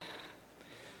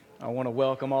I want to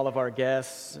welcome all of our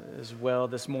guests as well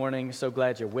this morning. So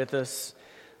glad you're with us.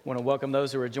 I want to welcome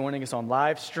those who are joining us on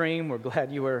live stream. We're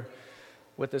glad you were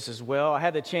with us as well. I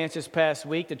had the chance this past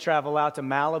week to travel out to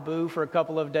Malibu for a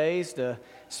couple of days to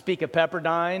speak at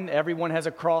Pepperdine. Everyone has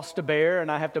a cross to bear, and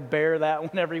I have to bear that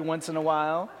one every once in a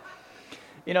while.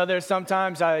 You know, there's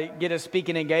sometimes I get a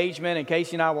speaking engagement and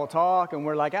Casey and I will talk and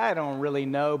we're like, I don't really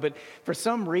know. But for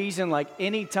some reason, like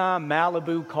anytime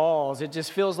Malibu calls, it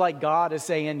just feels like God is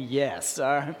saying yes.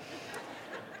 I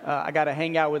got to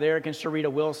hang out with Eric and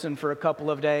Sharita Wilson for a couple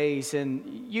of days.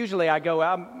 And usually I go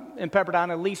out in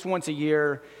Pepperdine at least once a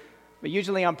year. But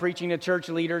usually I'm preaching to church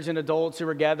leaders and adults who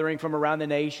are gathering from around the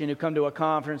nation who come to a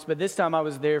conference. But this time I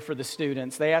was there for the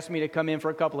students. They asked me to come in for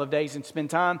a couple of days and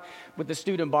spend time with the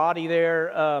student body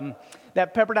there.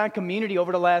 That Pepperdine community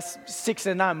over the last 6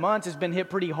 to 9 months has been hit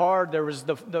pretty hard. There was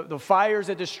the fires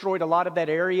that destroyed a lot of that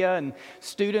area, and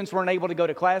students weren't able to go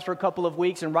to class for a couple of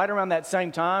weeks. And right around that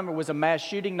same time, there was a mass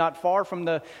shooting not far from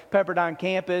the Pepperdine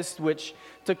campus, which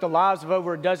took the lives of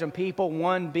over a dozen people,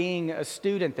 one being a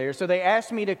student there. So they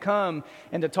asked me to come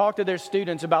and to talk to their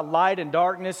students about light and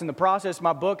darkness. In the process,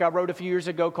 my book I wrote a few years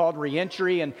ago called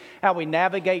Reentry and how we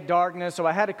navigate darkness. So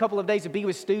I had a couple of days to be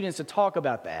with students to talk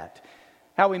about that,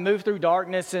 how we move through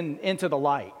darkness and into the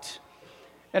light.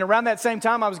 And around that same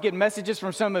time, I was getting messages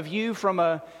from some of you from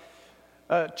a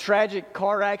tragic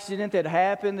car accident that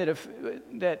happened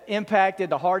that impacted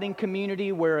the Harding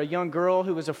community, where a young girl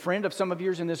who was a friend of some of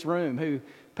yours in this room who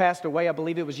passed away, I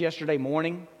believe it was yesterday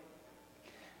morning.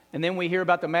 And then we hear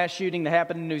about the mass shooting that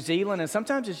happened in New Zealand, and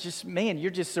sometimes it's just, man,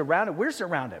 you're just surrounded. We're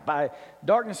surrounded by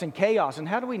darkness and chaos, and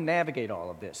how do we navigate all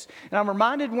of this? And I'm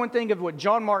reminded one thing of what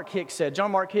John Mark Hicks said.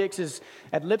 John Mark Hicks is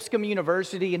at Lipscomb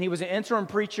University, and he was an interim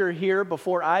preacher here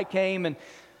before I came, and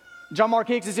John Mark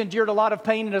Hicks has endured a lot of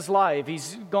pain in his life.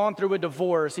 He's gone through a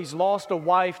divorce. He's lost a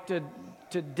wife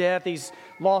to death. He's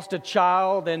lost a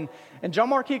child, and John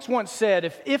Mark Hicks once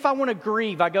said, if I want to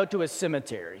grieve, I go to a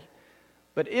cemetery.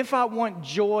 But if I want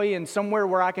joy and somewhere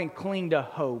where I can cling to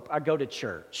hope, I go to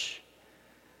church.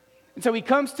 And so he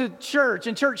comes to church,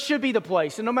 and church should be the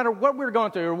place. And no matter what we're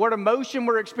going through or what emotion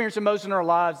we're experiencing most in our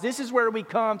lives, this is where we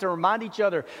come to remind each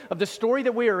other of the story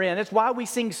that we are in. It's why we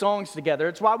sing songs together.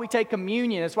 It's why we take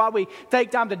communion. It's why we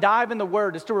take time to dive in the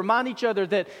Word. It's to remind each other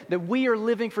that we are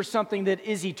living for something that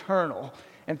is eternal.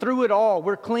 And through it all,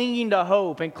 we're clinging to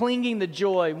hope and clinging to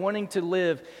joy, wanting to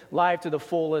live life to the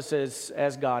fullest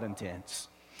as God intends.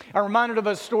 I'm reminded of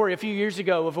a story a few years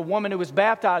ago of a woman who was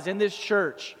baptized in this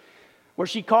church, where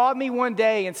she called me one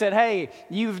day and said, hey,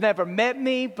 you've never met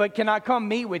me, but can I come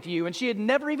meet with you? And she had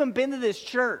never even been to this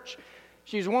church.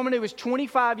 She was a woman who was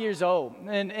 25 years old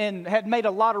and had made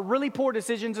a lot of really poor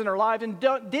decisions in her life and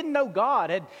didn't know God,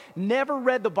 had never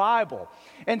read the Bible.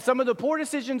 And some of the poor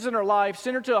decisions in her life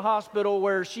sent her to a hospital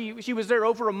where she was there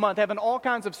over a month having all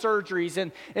kinds of surgeries.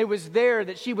 And it was there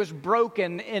that she was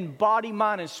broken in body,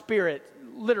 mind, and spirit.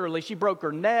 Literally, she broke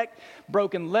her neck,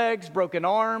 broken legs, broken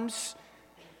arms.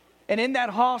 And in that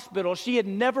hospital, she had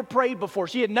never prayed before.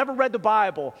 She had never read the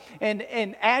Bible. And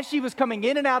as she was coming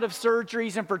in and out of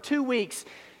surgeries, and for 2 weeks,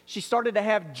 she started to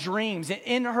have dreams. And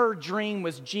in her dream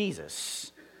was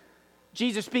Jesus.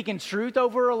 Jesus speaking truth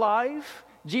over her life.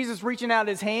 Jesus reaching out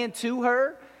his hand to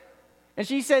her. And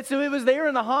she said, so it was there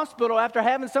in the hospital after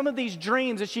having some of these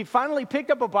dreams that she finally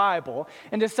picked up a Bible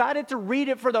and decided to read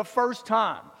it for the first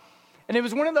time. And it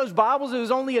was one of those Bibles, it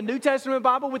was only a New Testament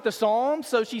Bible with the Psalms,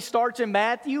 so she starts in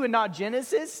Matthew and not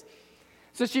Genesis.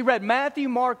 So she read Matthew,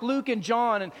 Mark, Luke, and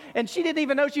John, and she didn't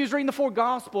even know she was reading the 4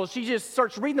 Gospels. She just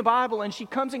starts reading the Bible, and she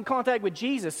comes in contact with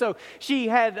Jesus. So she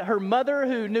had her mother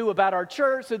who knew about our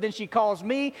church, so then she calls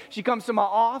me. She comes to my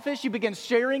office. She begins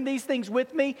sharing these things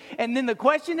with me. And then the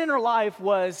question in her life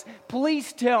was,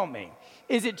 please tell me,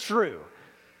 is it true?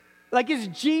 Like, is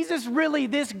Jesus really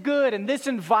this good and this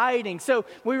inviting? So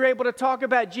we were able to talk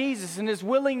about Jesus and his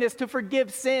willingness to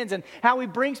forgive sins and how he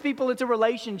brings people into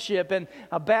relationship. And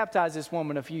I baptized this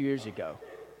woman a few years ago.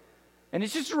 And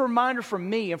it's just a reminder for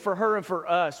me and for her and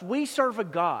for us. We serve a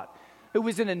God who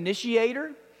is an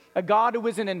initiator, a God who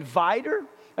is an inviter,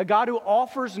 a God who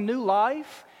offers new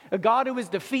life, a God who has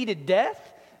defeated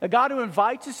death, a God who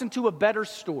invites us into a better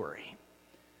story.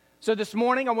 So this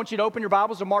morning, I want you to open your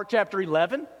Bibles to Mark chapter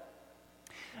 11.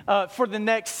 For the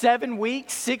next 7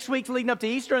 weeks, 6 weeks leading up to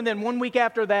Easter, and then 1 week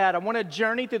after that, I want to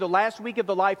journey through the last week of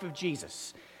the life of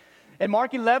Jesus. And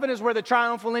Mark 11 is where the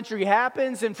triumphal entry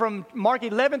happens, and from Mark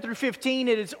 11 through 15,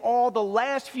 it is all the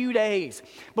last few days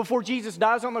before Jesus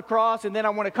dies on the cross, and then I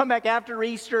want to come back after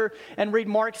Easter and read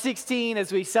Mark 16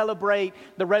 as we celebrate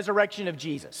the resurrection of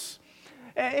Jesus.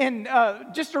 And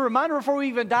just a reminder before we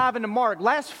even dive into Mark,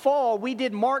 last fall we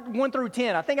did Mark 1 through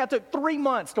 10. I think I took 3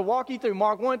 months to walk you through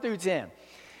Mark 1 through 10.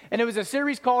 And it was a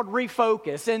series called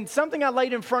Refocus. And something I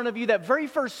laid in front of you that very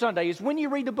first Sunday is when you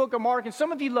read the book of Mark, and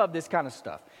some of you love this kind of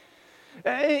stuff.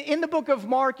 In the book of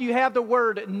Mark, you have the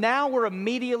word now or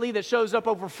immediately that shows up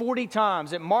over 40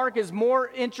 times. And Mark is more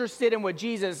interested in what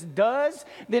Jesus does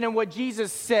than in what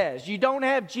Jesus says. You don't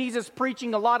have Jesus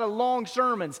preaching a lot of long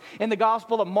sermons in the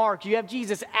Gospel of Mark. You have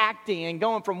Jesus acting and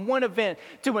going from one event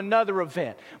to another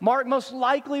event. Mark most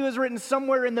likely was written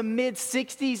somewhere in the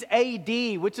mid-60s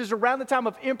AD, which is around the time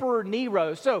of Emperor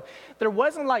Nero. So there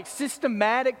wasn't like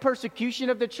systematic persecution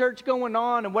of the church going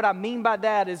on. And what I mean by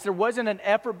that is there wasn't an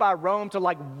effort by Rome to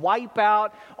like wipe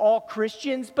out all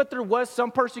Christians, but there was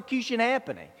some persecution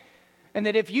happening. And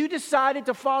that if you decided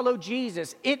to follow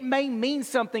Jesus, it may mean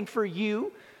something for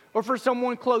you or for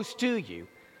someone close to you.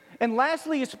 And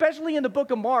lastly, especially in the book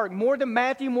of Mark, more than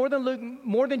Matthew, more than Luke,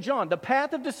 more than John, the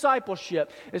path of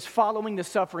discipleship is following the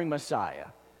suffering Messiah.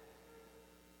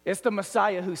 It's the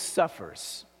Messiah who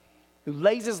suffers, who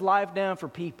lays his life down for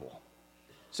people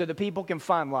so that people can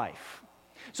find life.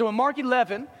 So in Mark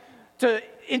 11, to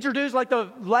introduce like the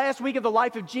last week of the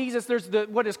life of Jesus, there's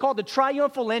what is called the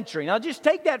triumphal entry. Now just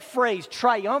take that phrase,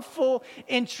 triumphal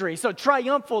entry. So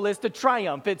triumphal is to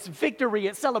triumph. It's victory,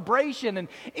 it's celebration. And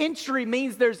entry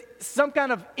means there's some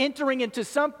kind of entering into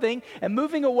something and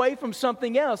moving away from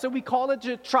something else. So we call it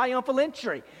a triumphal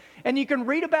entry. And you can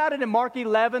read about it in Mark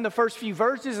 11, the first few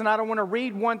verses, and I don't want to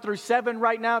read 1 through 7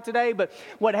 right now today, but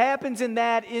what happens in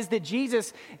that is that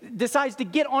Jesus decides to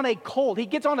get on a colt. He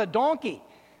gets on a donkey.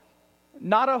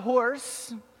 Not a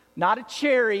horse, not a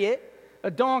chariot,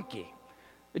 a donkey.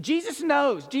 But Jesus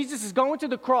knows. Jesus is going to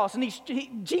the cross, and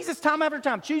Jesus, time after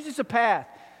time, chooses a path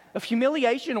of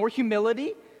humiliation or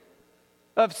humility,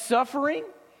 of suffering.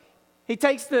 He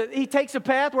takes a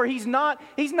path where he's not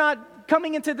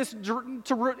coming into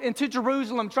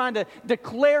Jerusalem trying to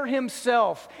declare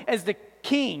himself as the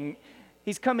king.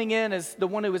 He's coming in as the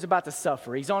one who was about to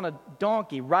suffer. He's on a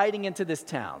donkey riding into this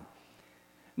town.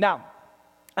 Now,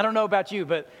 I don't know about you,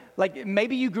 but like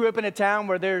maybe you grew up in a town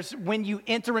where when you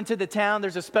enter into the town,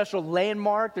 there's a special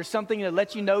landmark. There's something that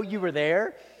lets you know you were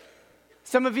there.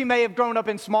 Some of you may have grown up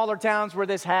in smaller towns where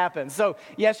this happens. So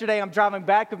yesterday I'm driving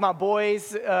back with my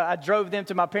boys. I drove them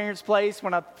to my parents' place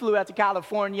when I flew out to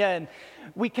California, and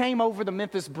we came over the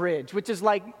Memphis Bridge, which is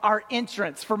like our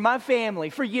entrance for my family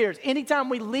for years. Anytime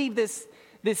we leave this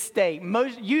state,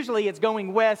 usually it's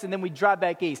going west and then we drive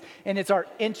back east, and it's our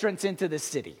entrance into the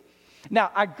city.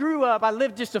 Now, I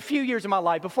lived just a few years of my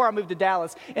life before I moved to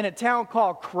Dallas in a town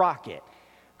called Crockett.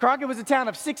 Crockett was a town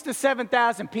of 6,000 to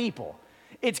 7,000 people.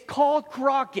 It's called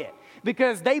Crockett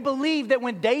because they believe that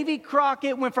when Davy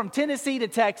Crockett went from Tennessee to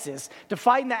Texas to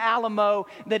fight in the Alamo,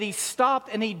 that he stopped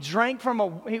and he drank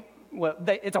from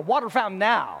it's a water fountain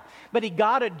now, but he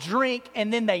got a drink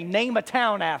and then they name a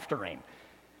town after him.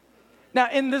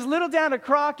 Now, in this little town of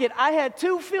Crockett, I had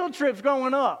 2 field trips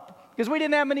growing up, because we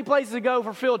didn't have many places to go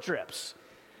for field trips.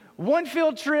 One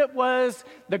field trip was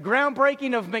the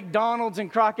groundbreaking of McDonald's in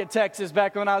Crockett, Texas,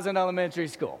 back when I was in elementary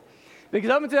school. Because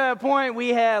up until that point, we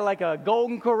had like a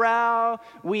Golden Corral,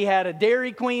 we had a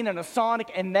Dairy Queen and a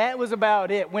Sonic, and that was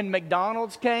about it. When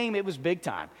McDonald's came, it was big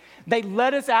time. They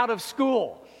let us out of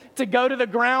school to go to the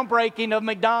groundbreaking of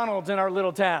McDonald's in our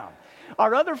little town.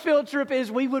 Our other field trip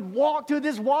is we would walk to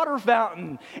this water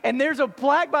fountain, and there's a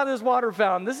plaque by this water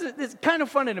fountain. This is kind of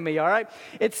funny to me, all right?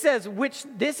 It says,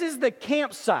 this is the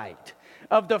campsite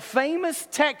of the famous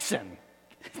Texan.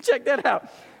 Check that out.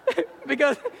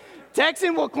 Because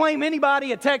Texan will claim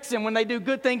anybody a Texan when they do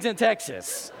good things in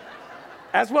Texas.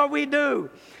 That's what we do.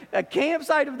 A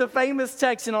campsite of the famous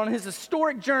Texan on his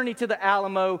historic journey to the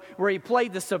Alamo, where he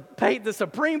paid the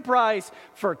supreme price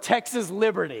for Texas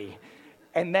liberty.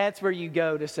 And that's where you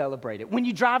go to celebrate it. When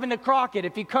you drive into Crockett,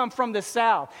 if you come from the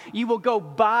south, you will go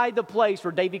by the place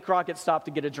where Davy Crockett stopped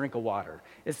to get a drink of water.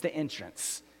 It's the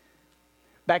entrance.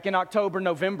 Back in October,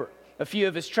 November, a few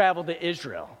of us traveled to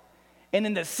Israel. And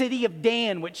in the city of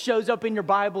Dan, which shows up in your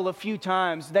Bible a few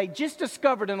times, they just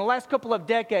discovered in the last couple of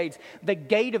decades the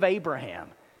Gate of Abraham.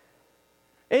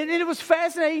 And it was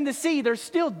fascinating to see. They're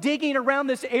still digging around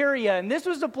this area. And this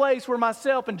was the place where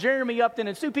myself and Jeremy Upton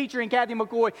and Sue Petrie and Kathy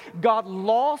McCoy got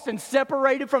lost and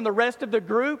separated from the rest of the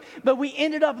group. But we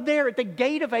ended up there at the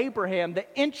Gate of Abraham, the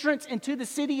entrance into the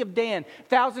city of Dan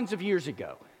thousands of years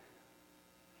ago.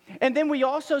 And then we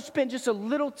also spent just a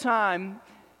little time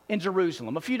in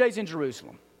Jerusalem, a few days in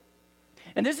Jerusalem.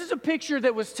 And this is a picture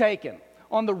that was taken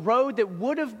on the road that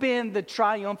would have been the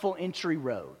triumphal entry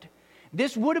road.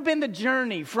 This would have been the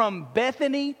journey from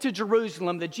Bethany to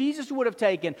Jerusalem that Jesus would have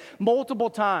taken multiple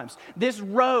times. This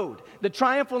road, the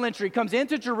triumphal entry, comes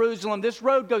into Jerusalem. This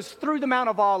road goes through the Mount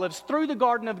of Olives, through the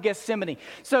Garden of Gethsemane.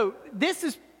 So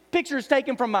this picture is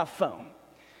taken from my phone.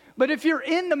 But if you're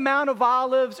in the Mount of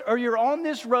Olives or you're on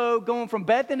this road going from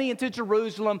Bethany into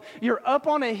Jerusalem, you're up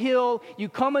on a hill, you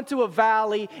come into a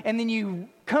valley, and then you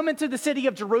come into the city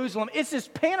of Jerusalem. It's this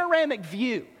panoramic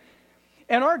view.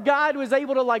 And our guide was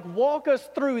able to walk us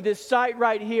through this site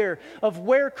right here of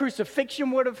where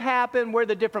crucifixion would have happened, where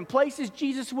the different places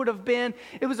Jesus would have been.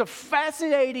 It was a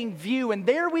fascinating view. And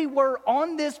there we were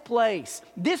on this place,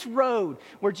 this road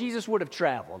where Jesus would have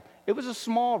traveled. It was a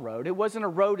small road. It wasn't a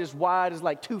road as wide as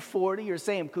 240 or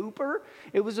Sam Cooper.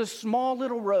 It was a small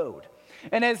little road.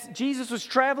 And as Jesus was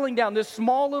traveling down this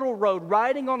small little road,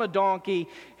 riding on a donkey,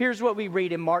 here's what we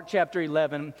read in Mark chapter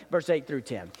 11, verse 8 through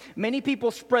 10. Many people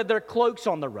spread their cloaks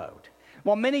on the road,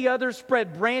 while many others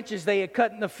spread branches they had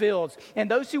cut in the fields.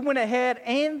 And those who went ahead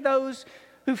and those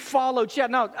who followed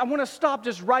shouted. Now, I want to stop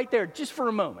just right there, just for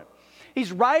a moment.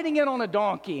 He's riding in on a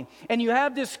donkey, and you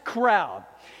have this crowd.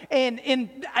 And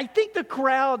I think the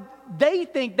crowd, they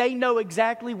think they know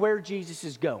exactly where Jesus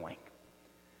is going.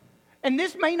 And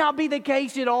this may not be the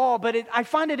case at all, but I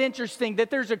find it interesting that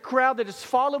there's a crowd that is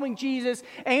following Jesus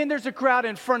and there's a crowd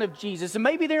in front of Jesus. And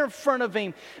maybe they're in front of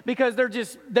him because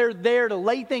they're there to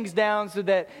lay things down so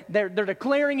that they're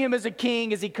declaring him as a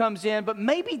king as he comes in. But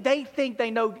maybe they think they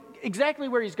know exactly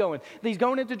where he's going. He's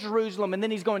going into Jerusalem, and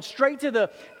then he's going straight to the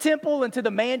temple and to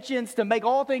the mansions to make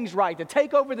all things right, to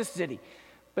take over the city.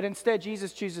 But instead,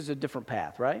 Jesus chooses a different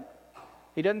path, right?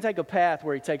 He doesn't take a path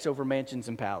where he takes over mansions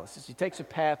and palaces. He takes a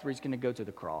path where he's going to go to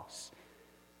the cross.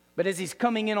 But as he's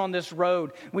coming in on this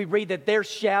road, we read that they're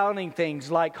shouting things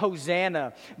like,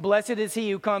 Hosanna, blessed is he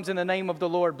who comes in the name of the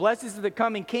Lord. Blessed is the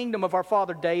coming kingdom of our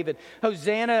father David.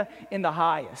 Hosanna in the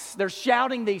highest. They're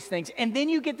shouting these things. And then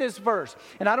you get this verse,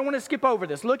 and I don't want to skip over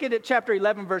this. Look at it, chapter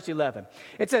 11, verse 11.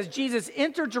 It says, Jesus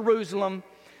entered Jerusalem,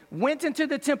 went into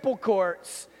the temple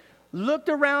courts, looked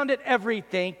around at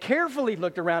everything, carefully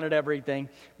looked around at everything,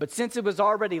 but since it was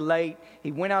already late,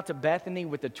 he went out to Bethany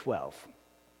with the 12.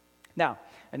 Now,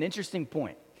 an interesting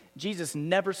point. Jesus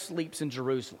never sleeps in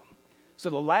Jerusalem. So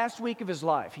the last week of his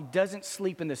life, he doesn't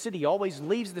sleep in the city. He always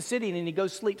leaves the city and then he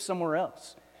goes sleep somewhere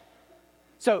else.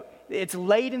 So it's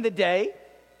late in the day,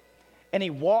 and he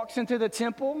walks into the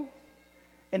temple,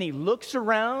 and he looks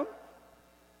around,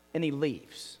 and he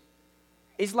leaves.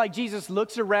 It's like Jesus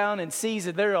looks around and sees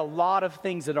that there are a lot of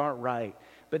things that aren't right.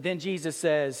 But then Jesus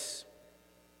says,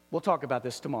 we'll talk about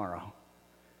this tomorrow.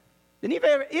 Any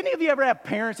of you ever have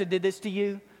parents that did this to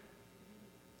you?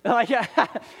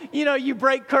 You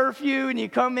break curfew and you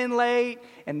come in late,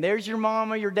 and there's your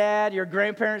mom or your dad, your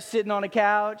grandparents sitting on a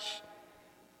couch.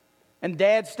 And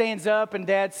dad stands up and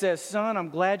dad says, son, I'm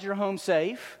glad you're home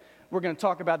safe. We're going to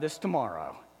talk about this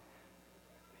tomorrow.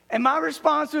 And my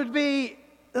response would be,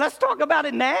 let's talk about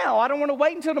it now. I don't want to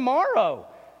wait until tomorrow.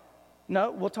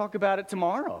 No, we'll talk about it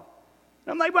tomorrow.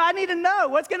 I'm like, well, I need to know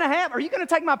what's going to happen. Are you going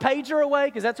to take my pager away?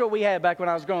 Because that's what we had back when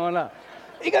I was growing up.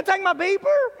 Are you going to take my beeper?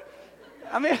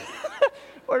 I mean,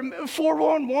 or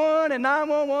 411 and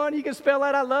 911. You can spell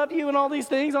out I love you and all these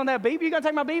things on that beeper. You going to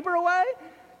take my beeper away?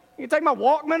 You take my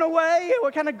Walkman away?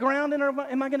 What kind of grounding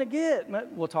am I going to get?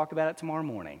 We'll talk about it tomorrow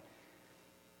morning.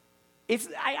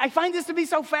 I find this to be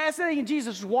so fascinating.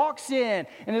 Jesus walks in,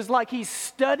 and it's like he's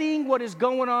studying what is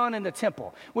going on in the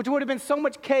temple, which would have been so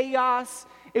much chaos.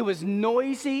 It was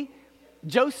noisy.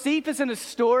 Josephus, an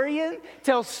historian,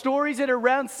 tells stories at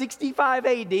around 65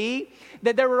 AD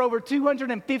that there were over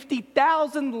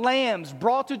 250,000 lambs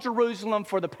brought to Jerusalem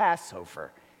for the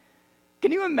Passover.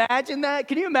 Can you imagine that?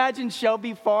 Can you imagine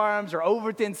Shelby Farms or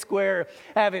Overton Square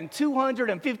having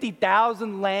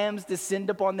 250,000 lambs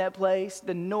descend upon that place?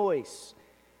 The noise.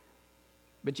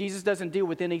 But Jesus doesn't deal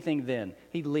with anything then.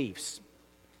 He leaves.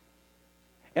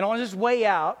 And on his way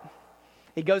out,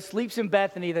 he goes, sleeps in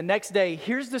Bethany. The next day,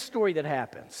 here's the story that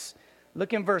happens.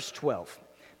 Look in verse 12.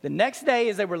 The next day,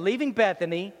 as they were leaving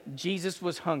Bethany, Jesus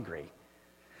was hungry.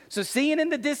 So seeing in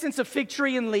the distance a fig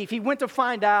tree and leaf, he went to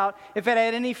find out if it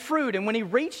had any fruit. And when he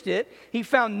reached it, he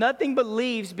found nothing but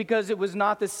leaves because it was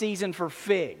not the season for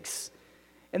figs.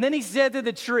 And then he said to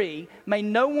the tree, may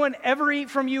no one ever eat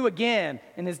from you again.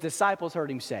 And his disciples heard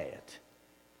him say it.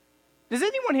 Does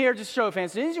anyone here, just show of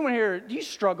hands, does anyone here, do you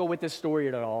struggle with this story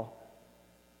at all?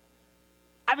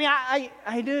 I mean,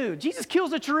 I do. Jesus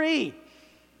kills a tree.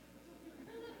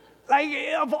 Like,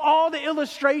 of all the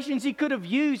illustrations he could have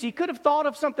used, he could have thought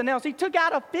of something else. He took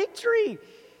out a fig tree.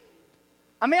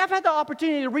 I mean, I've had the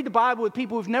opportunity to read the Bible with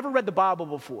people who've never read the Bible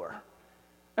before.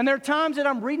 And there are times that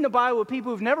I'm reading the Bible with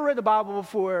people who've never read the Bible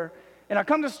before, and I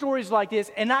come to stories like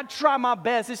this, and I try my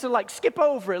best just to like skip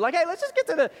over it. Like, hey, let's just get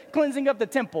to the cleansing of the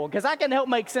temple, because I can help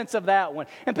make sense of that one.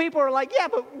 And people are like, yeah,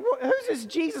 but who's this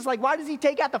Jesus? Like, why does he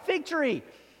take out the fig tree?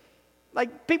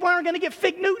 Like, people aren't going to get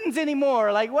fig Newtons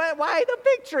anymore. Like, why the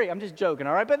fig tree? I'm just joking,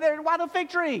 all right? But why the fig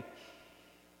tree?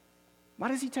 Why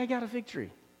does he take out a fig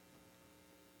tree?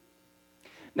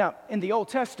 Now, in the Old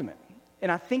Testament, and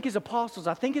I think his apostles,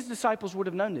 I think his disciples would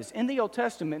have known this. In the Old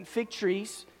Testament, fig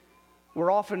trees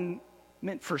were often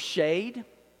meant for shade,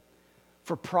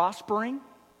 for prospering,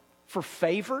 for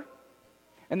favor.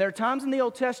 And there are times in the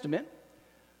Old Testament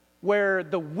where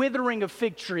the withering of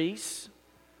fig trees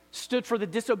stood for the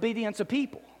disobedience of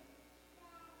people.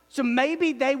 So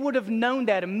maybe they would have known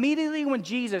that immediately when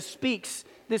Jesus speaks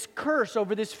this curse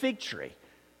over this fig tree.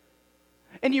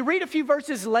 And you read a few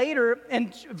verses later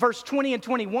in verse 20 and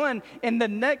 21, and the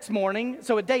next morning,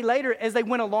 so a day later, as they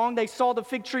went along, they saw the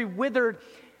fig tree withered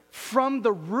from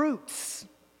the roots.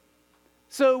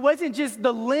 So it wasn't just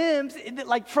the limbs,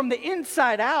 like from the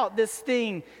inside out, this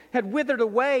thing had withered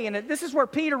away. And this is where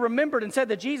Peter remembered and said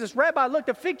to Jesus, Rabbi, look,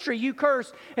 the fig tree you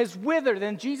cursed has withered.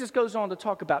 And Jesus goes on to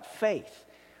talk about faith.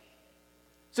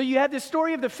 So you have this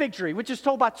story of the fig tree, which is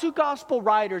told by two gospel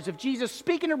writers of Jesus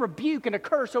speaking a rebuke and a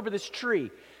curse over this tree.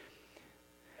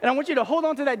 And I want you to hold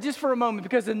on to that just for a moment,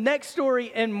 because the next story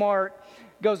in Mark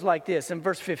goes like this in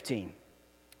verse 15.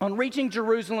 On reaching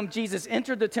Jerusalem, Jesus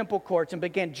entered the temple courts and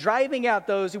began driving out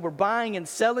those who were buying and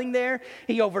selling there.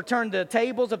 He overturned the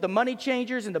tables of the money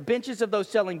changers and the benches of those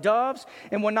selling doves,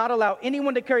 and would not allow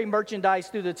anyone to carry merchandise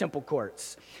through the temple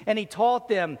courts. And he taught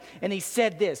them, and he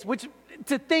said this, which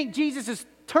to think Jesus is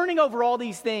turning over all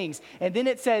these things, and then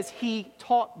it says he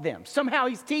taught them. Somehow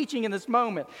he's teaching in this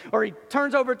moment, or he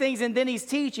turns over things and then he's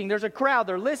teaching. There's a crowd,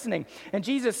 they're listening. And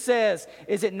Jesus says,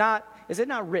 is it not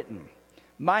written,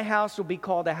 my house will be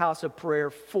called a house of prayer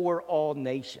for all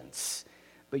nations,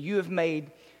 but you've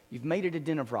made it a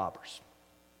den of robbers.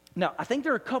 Now, I think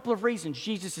there are a couple of reasons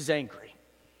Jesus is angry.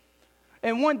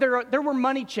 And one, there were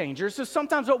money changers. So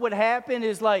sometimes what would happen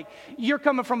is like you're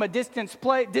coming from a distant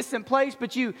place,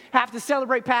 but you have to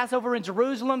celebrate Passover in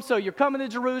Jerusalem. So you're coming to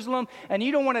Jerusalem and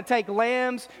you don't want to take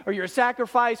lambs or your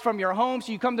sacrifice from your home.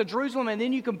 So you come to Jerusalem and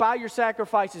then you can buy your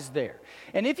sacrifices there.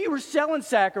 And if you were selling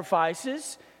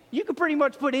sacrifices, you could pretty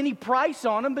much put any price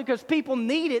on them because people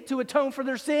need it to atone for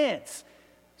their sins.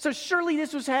 So surely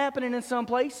this was happening in some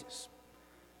places.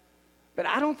 But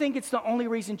I don't think it's the only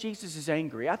reason Jesus is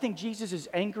angry. I think Jesus is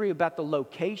angry about the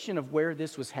location of where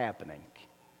this was happening.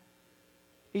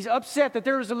 He's upset that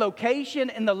there was a location,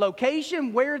 and the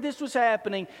location where this was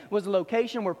happening was a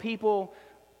location where people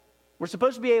were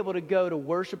supposed to be able to go to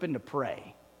worship and to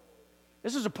pray.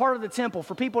 This was a part of the temple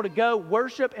for people to go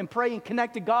worship and pray and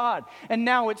connect to God. And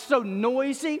now it's so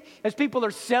noisy as people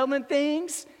are selling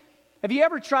things. Have you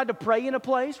ever tried to pray in a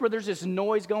place where there's this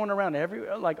noise going around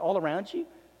everywhere, like all around you?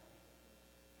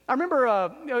 I remember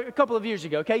a couple of years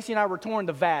ago, Casey and I were touring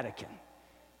the Vatican.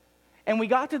 And we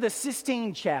got to the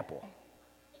Sistine Chapel.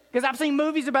 Because I've seen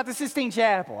movies about the Sistine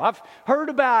Chapel. I've heard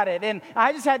about it. And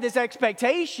I just had this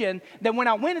expectation that when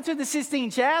I went into the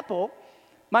Sistine Chapel,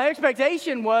 my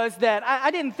expectation was that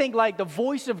I didn't think like the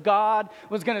voice of God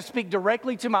was going to speak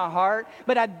directly to my heart.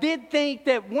 But I did think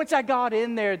that once I got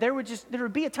in there, there would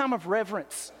be a time of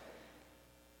reverence.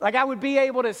 Like I would be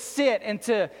able to sit and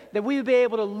that we would be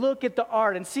able to look at the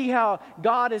art and see how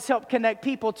God has helped connect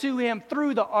people to him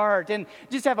through the art and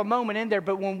just have a moment in there.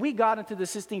 But when we got into the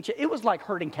Sistine Chapel, it was like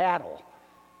herding cattle.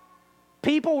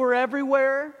 People were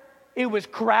everywhere. It was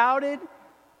crowded.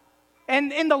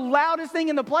 And the loudest thing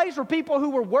in the place were people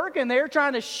who were working there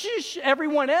trying to shush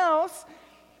everyone else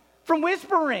from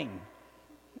whispering.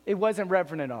 It wasn't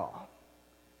reverent at all.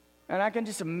 And I can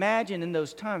just imagine in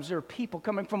those times there are people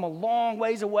coming from a long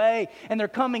ways away and they're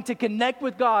coming to connect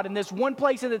with God in this one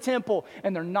place in the temple,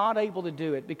 and they're not able to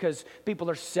do it because people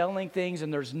are selling things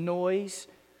and there's noise.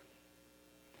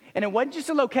 And it wasn't just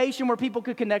a location where people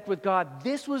could connect with God.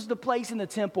 This was the place in the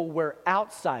temple where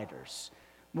outsiders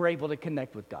were able to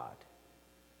connect with God.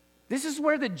 This is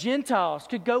where the Gentiles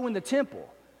could go in the temple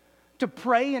to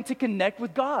pray and to connect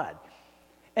with God.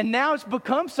 And now it's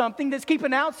become something that's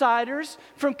keeping outsiders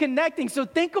from connecting. So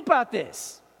think about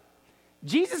this.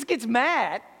 Jesus gets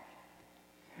mad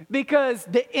because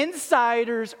the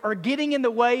insiders are getting in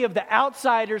the way of the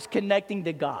outsiders connecting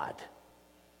to God.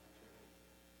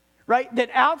 Right?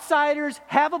 That outsiders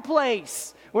have a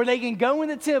place where they can go in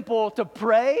the temple to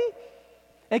pray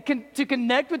and to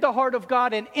connect with the heart of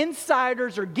God, and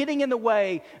insiders are getting in the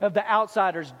way of the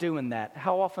outsiders doing that.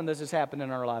 How often does this happen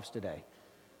in our lives today?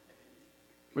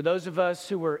 Where those of us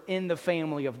who are in the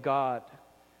family of God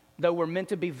though we're meant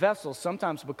to be vessels,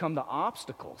 sometimes become the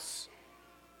obstacles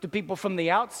to people from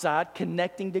the outside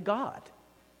connecting to God.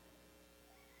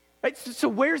 Right? So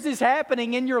where's this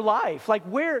happening in your life? Like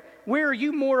where are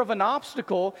you more of an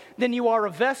obstacle than you are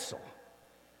a vessel?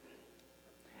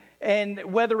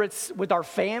 And whether it's with our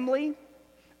family,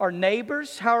 our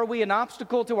neighbors, how are we an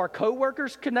obstacle to our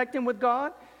coworkers connecting with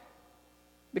God?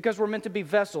 Because we're meant to be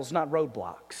vessels, not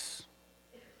roadblocks.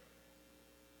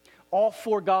 All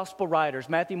four gospel writers,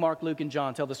 Matthew, Mark, Luke, and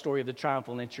John, tell the story of the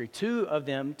triumphal entry. Two of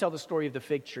them tell the story of the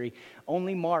fig tree.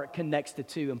 Only Mark connects the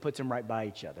two and puts them right by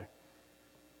each other.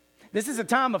 This is a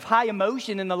time of high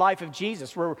emotion in the life of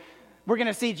Jesus, where we're going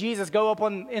to see Jesus go up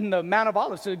in the Mount of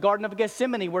Olives to the Garden of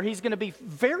Gethsemane, where he's going to be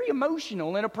very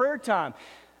emotional in a prayer time.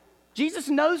 Jesus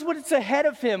knows what's ahead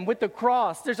of him with the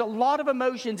cross. There's a lot of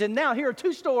emotions. And now here are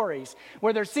two stories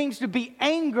where there seems to be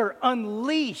anger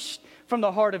unleashed from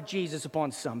the heart of Jesus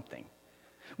upon something.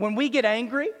 When we get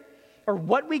angry, or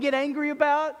what we get angry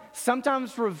about,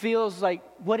 sometimes reveals like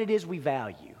what it is we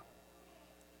value.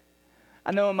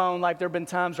 I know in my own life there have been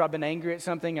times where I've been angry at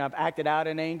something, I've acted out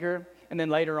in anger, and then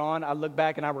later on I look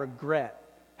back and I regret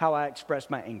how I expressed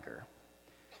my anger.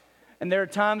 And there are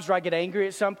times where I get angry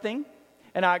at something,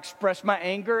 and I express my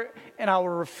anger, and I will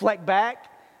reflect back,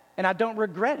 and I don't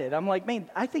regret it. I'm like, man,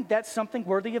 I think that's something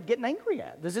worthy of getting angry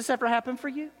at. Does this ever happen for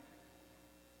you?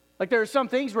 Like there are some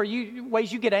things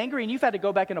ways you get angry, and you've had to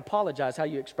go back and apologize how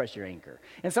you express your anger.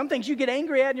 And some things you get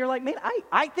angry at, and you're like, man,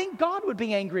 I think God would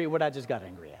be angry at what I just got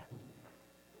angry at.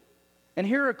 And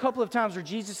here are a couple of times where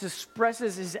Jesus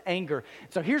expresses his anger.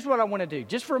 So here's what I want to do.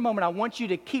 Just for a moment, I want you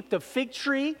to keep the fig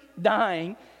tree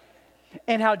dying,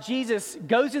 and how Jesus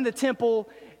goes in the temple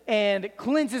and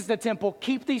cleanses the temple.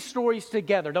 Keep these stories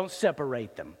together. Don't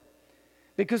separate them.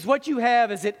 Because what you have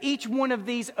is that each one of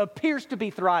these appears to be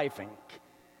thriving,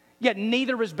 yet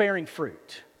neither is bearing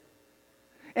fruit.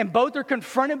 And both are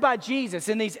confronted by Jesus,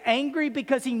 and he's angry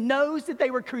because he knows that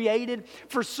they were created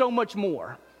for so much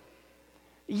more.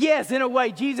 Yes, in a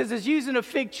way, Jesus is using a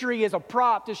fig tree as a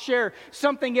prop to share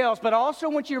something else. But I also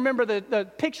want you to remember the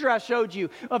picture I showed you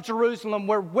of Jerusalem,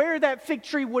 where that fig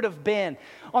tree would have been.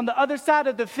 On the other side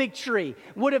of the fig tree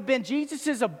would have been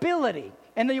Jesus' ability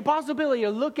and the possibility to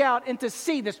look out and to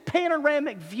see this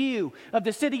panoramic view of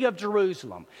the city of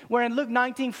Jerusalem, where in Luke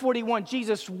 19:41,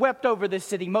 Jesus wept over this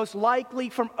city, most likely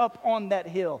from up on that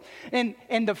hill. And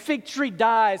the fig tree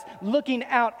dies looking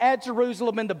out at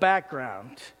Jerusalem in the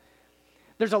background.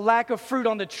 There's a lack of fruit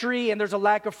on the tree, and there's a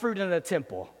lack of fruit in the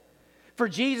temple. For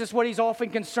Jesus, what he's often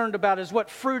concerned about is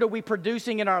what fruit are we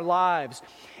producing in our lives.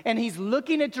 And he's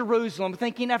looking at Jerusalem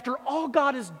thinking, after all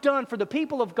God has done for the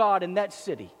people of God in that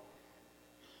city,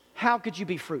 how could you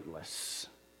be fruitless?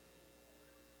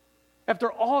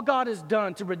 After all God has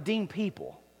done to redeem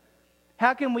people,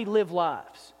 how can we live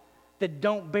lives that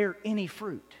don't bear any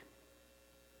fruit?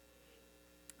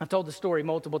 I've told the story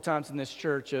multiple times in this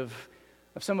church of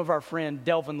some of our friend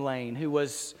Delvin Lane, who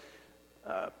was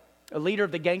a leader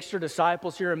of the Gangster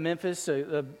Disciples here in Memphis,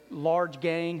 a large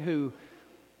gang who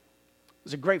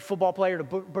was a great football player to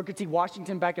Booker T.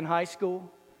 Washington back in high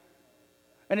school.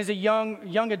 And as a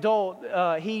young adult,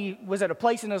 he was at a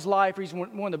place in his life where he's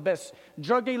one of the best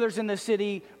drug dealers in the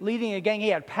city, leading a gang. He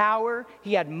had power,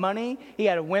 he had money, he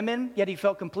had women, yet he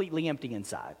felt completely empty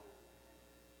inside.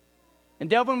 And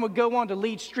Delvin would go on to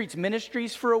lead Streets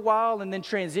Ministries for a while and then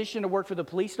transition to work for the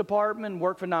police department,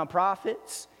 work for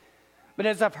nonprofits. But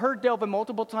as I've heard Delvin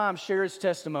multiple times share his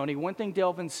testimony, one thing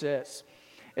Delvin says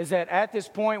is that at this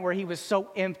point where he was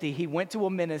so empty, he went to a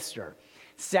minister,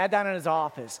 sat down in his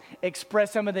office,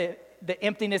 expressed some of the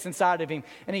emptiness inside of him.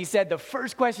 And he said the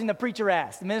first question the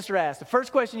minister asked, the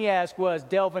first question he asked was,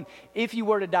 Delvin, if you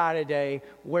were to die today,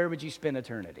 where would you spend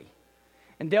eternity?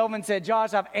 And Delvin said,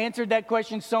 Josh, I've answered that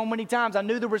question so many times. I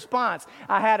knew the response.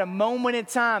 I had a moment in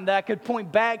time that I could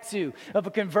point back to of a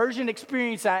conversion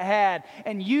experience I had.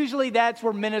 And usually that's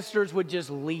where ministers would just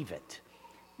leave it.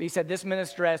 But he said, this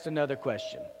minister asked another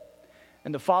question.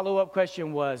 And the follow-up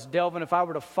question was, Delvin, if I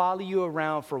were to follow you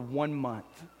around for 1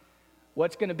 month,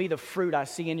 what's going to be the fruit I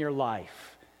see in your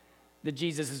life that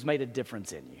Jesus has made a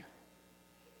difference in you?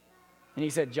 And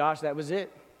he said, Josh, that was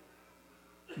it.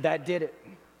 That did it.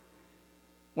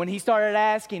 When he started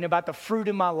asking about the fruit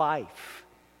in my life,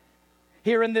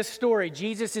 here in this story,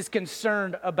 Jesus is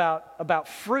concerned about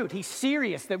fruit. He's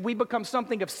serious that we become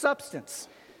something of substance.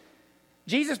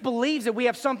 Jesus believes that we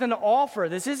have something to offer.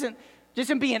 This isn't just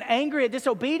in being angry at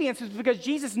disobedience, is because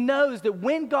Jesus knows that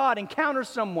when God encounters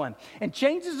someone and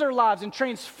changes their lives and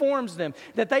transforms them,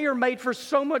 that they are made for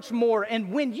so much more.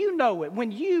 And when you know it,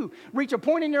 when you reach a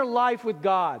point in your life with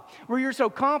God where you're so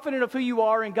confident of who you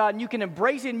are in God and you can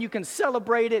embrace it and you can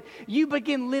celebrate it, you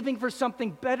begin living for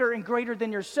something better and greater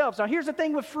than yourselves. Now, here's the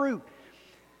thing with fruit.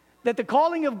 That the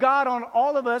calling of God on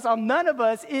all of us, on none of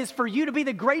us, is for you to be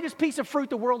the greatest piece of fruit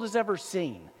the world has ever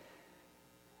seen.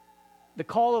 The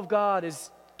call of God is,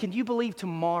 can you believe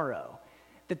tomorrow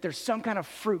that there's some kind of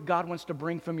fruit God wants to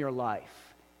bring from your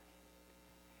life?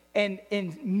 And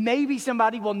maybe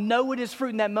somebody will know it is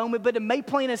fruit in that moment, but it may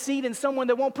plant a seed in someone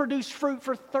that won't produce fruit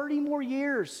for 30 more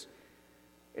years.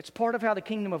 It's part of how the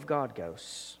kingdom of God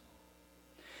goes.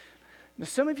 Now,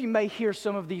 some of you may hear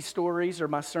some of these stories or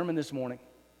my sermon this morning,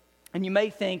 and you may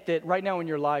think that right now in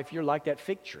your life, you're like that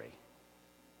fig tree.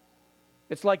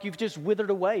 It's like you've just withered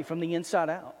away from the inside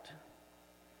out.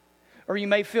 Or you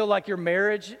may feel like your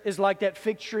marriage is like that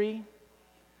fig tree.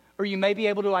 Or you may be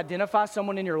able to identify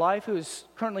someone in your life who is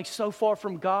currently so far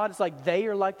from God. It's like they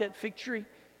are like that fig tree.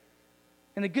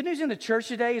 And the good news in the church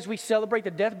today as we celebrate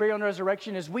the death, burial, and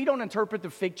resurrection is we don't interpret the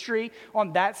fig tree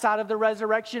on that side of the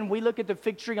resurrection. We look at the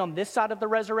fig tree on this side of the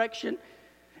resurrection.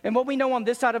 And what we know on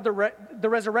this side of the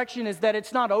resurrection is that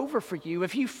it's not over for you.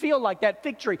 If you feel like that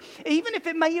fig tree, even if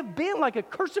it may have been like a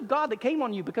curse of God that came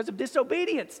on you because of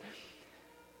disobedience,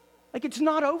 like it's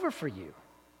not over for you.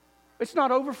 It's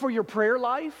not over for your prayer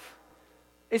life.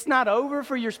 It's not over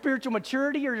for your spiritual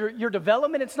maturity or your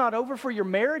development. It's not over for your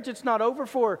marriage. It's not over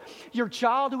for your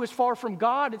child who is far from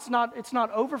God. It's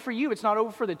not over for you. It's not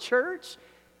over for the church.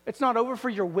 It's not over for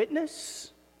your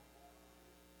witness.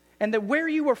 And that where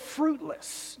you are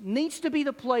fruitless needs to be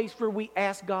the place where we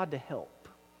ask God to help.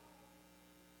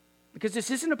 Because this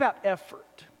isn't about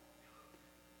effort.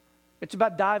 It's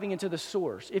about diving into the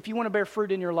source. If you want to bear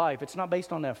fruit in your life, it's not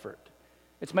based on effort.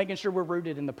 It's making sure we're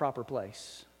rooted in the proper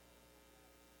place.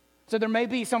 So there may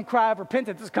be some cry of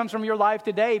repentance that comes from your life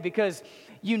today because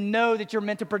you know that you're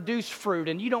meant to produce fruit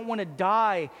and you don't want to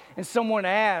die and someone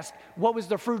asks, what was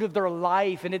the fruit of their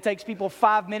life? And it takes people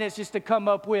 5 minutes just to come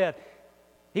up with,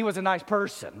 he was a nice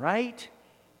person, right?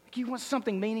 You want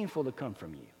something meaningful to come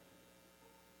from you.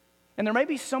 And there may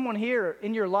be someone here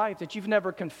in your life that you've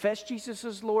never confessed Jesus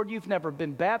as Lord, you've never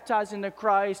been baptized into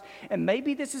Christ, and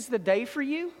maybe this is the day for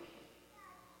you.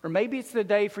 Or maybe it's the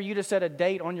day for you to set a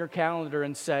date on your calendar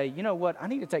and say, you know what, I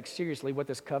need to take seriously what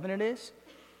this covenant is,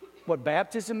 what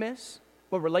baptism is,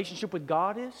 what relationship with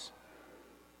God is.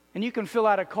 And you can fill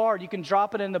out a card, you can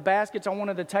drop it in the baskets on one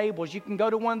of the tables, you can go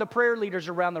to one of the prayer leaders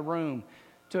around the room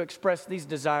to express these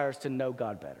desires to know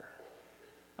God better.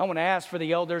 I want to ask for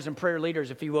the elders and prayer leaders,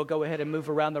 if you will, go ahead and move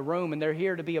around the room. And they're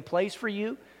here to be a place for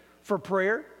you, for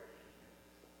prayer,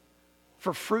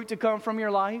 for fruit to come from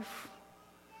your life.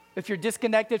 If you're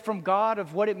disconnected from God,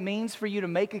 of what it means for you to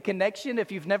make a connection.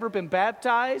 If you've never been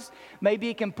baptized, maybe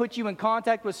it can put you in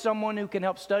contact with someone who can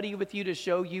help study with you to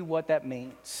show you what that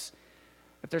means.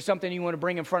 If there's something you want to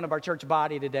bring in front of our church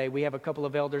body today, we have a couple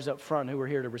of elders up front who are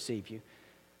here to receive you.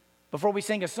 Before we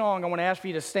sing a song, I want to ask for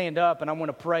you to stand up, and I want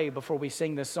to pray before we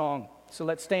sing this song. So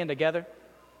let's stand together.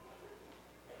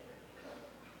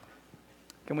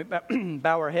 Can we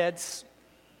bow our heads?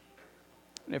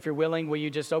 And if you're willing, will you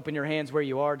just open your hands where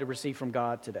you are to receive from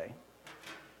God today?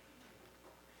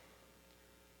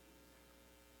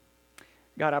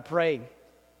 God, I pray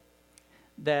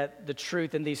that the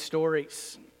truth in these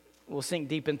stories will sink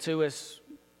deep into us.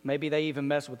 Maybe they even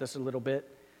mess with us a little bit.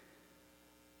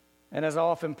 And as I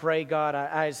often pray, God,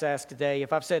 I just ask today,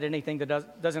 if I've said anything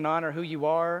that doesn't honor who you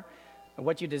are, or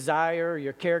what you desire,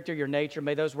 your character, your nature,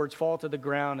 may those words fall to the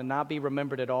ground and not be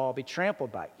remembered at all, be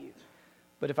trampled by you.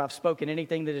 But if I've spoken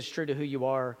anything that is true to who you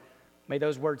are, may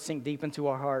those words sink deep into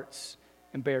our hearts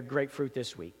and bear great fruit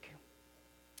this week.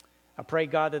 I pray,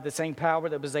 God, that the same power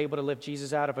that was able to lift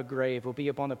Jesus out of a grave will be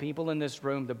upon the people in this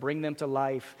room to bring them to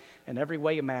life in every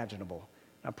way imaginable.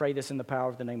 I pray this in the power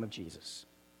of the name of Jesus.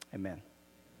 Amen.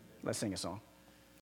 Let's sing a song.